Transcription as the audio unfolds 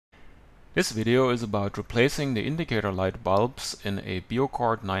This video is about replacing the indicator light bulbs in a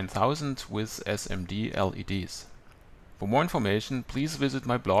Beocord 9000 with SMD LEDs. For more information, please visit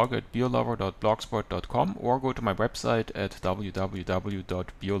my blog at beolover.blogspot.com or go to my website at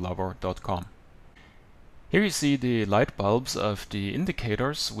www.beolover.com. Here you see the light bulbs of the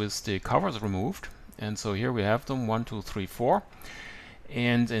indicators with the covers removed. And so here we have them, 1, 2, 3, 4.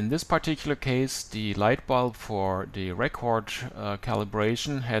 And in this particular case, the light bulb for the record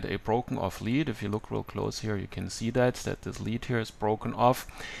calibration had a broken off lead. If you look real close here, you can see that this lead here is broken off.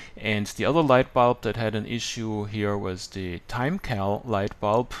 And the other light bulb that had an issue here was the time cal light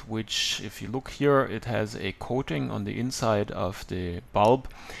bulb, which, if you look here, it has a coating on the inside of the bulb,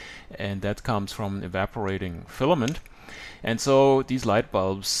 and that comes from an evaporating filament. And so these light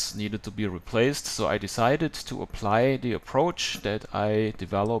bulbs needed to be replaced, so I decided to apply the approach that I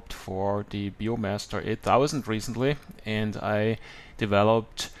developed for the Beomaster 8000 recently, and I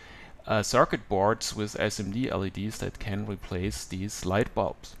developed circuit boards with SMD LEDs that can replace these light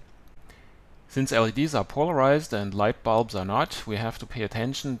bulbs. Since LEDs are polarized and light bulbs are not, we have to pay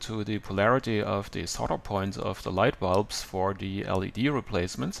attention to the polarity of the solder points of the light bulbs for the LED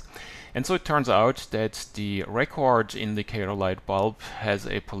replacements. And so it turns out that the record indicator light bulb has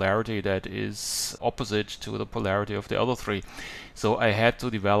a polarity that is opposite to the polarity of the other three. So I had to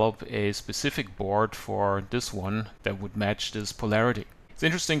develop a specific board for this one that would match this polarity. It's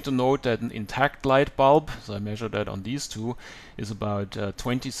interesting to note that an intact light bulb, so I measured that on these two, is about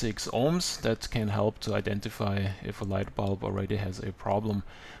 26 ohms. That can help to identify if a light bulb already has a problem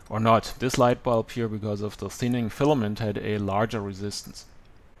or not. This light bulb here, because of the thinning filament, had a larger resistance.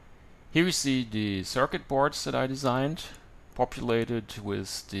 Here you see the circuit boards that I designed, populated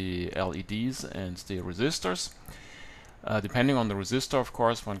with the LEDs and the resistors. Depending on the resistor, of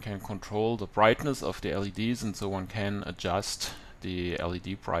course, one can control the brightness of the LEDs, and so one can adjust the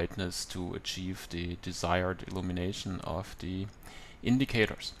LED brightness to achieve the desired illumination of the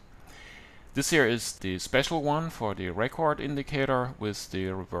indicators. This here is the special one for the record indicator with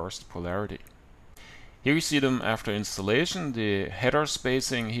the reversed polarity. Here you see them after installation. The header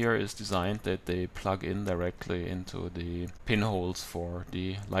spacing here is designed that they plug in directly into the pinholes for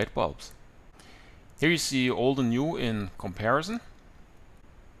the light bulbs. Here you see old and new in comparison,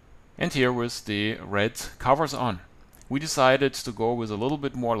 and here with the red covers on. We decided to go with a little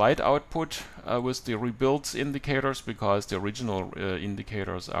bit more light output with the rebuilt indicators, because the original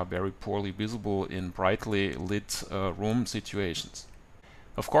indicators are very poorly visible in brightly lit room situations.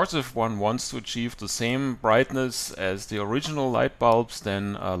 Of course, if one wants to achieve the same brightness as the original light bulbs,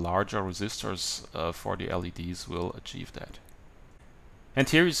 then larger resistors for the LEDs will achieve that. And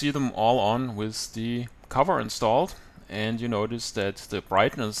here you see them all on with the cover installed. And you notice that the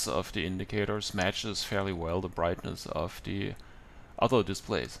brightness of the indicators matches fairly well the brightness of the other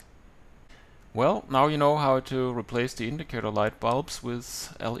displays. Well, now you know how to replace the indicator light bulbs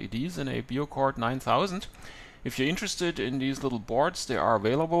with LEDs in a Beocord 9000. If you're interested in these little boards, they are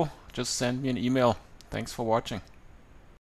available. Just send me an email. Thanks for watching.